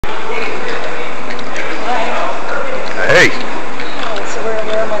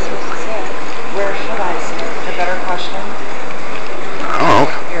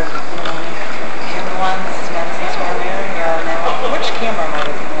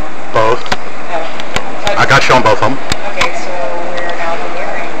showing both of them. Okay, so we're now here,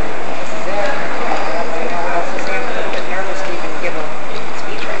 and this is it. I'm a little bit nervous to even give a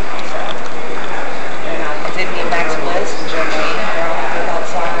speech right now, so. I did meet Max Bliss and Jim Wayne. They're all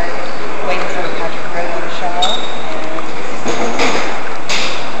outside waiting for Patrick Crowley to show up.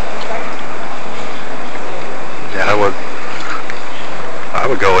 Yeah, I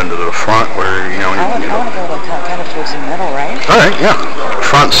would go into the front where, you know. I want to go like kind of towards the middle, right? All right, yeah.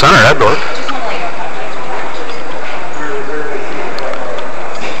 Front and center, that'd work.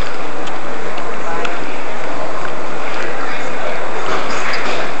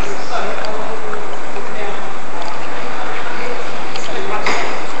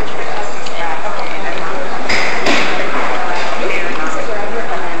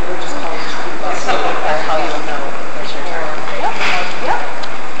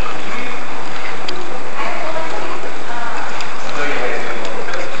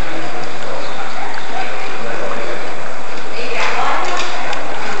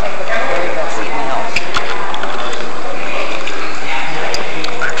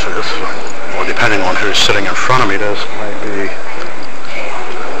 Depending on who's sitting in front of me, this might be.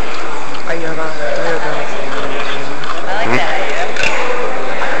 I like that idea.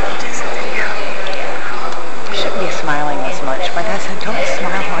 I shouldn't be smiling this much. My dad said, don't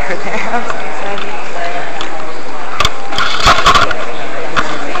smile while you're there.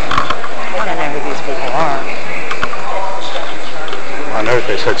 I want to know who these people are. I know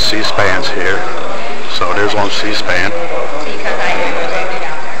they said C-SPAN's here, so it is on C-SPAN.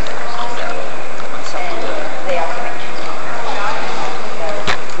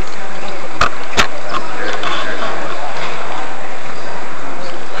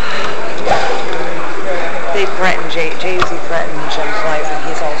 Jay-Z threatened Jim's life, and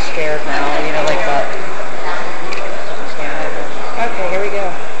he's all scared now, you know, like that. Okay, here we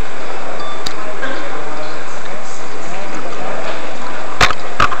go.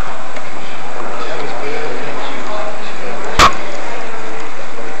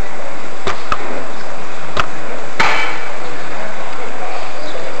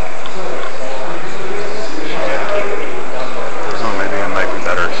 Oh, maybe it might be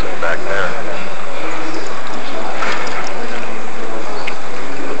better to sit back there.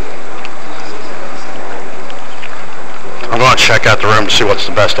 I'm going to check out the room to see what's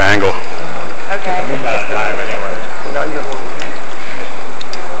the best angle. Okay.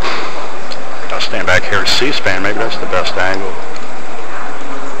 I'll stand back here at C-SPAN. Maybe that's the best angle.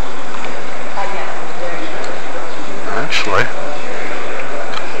 Actually.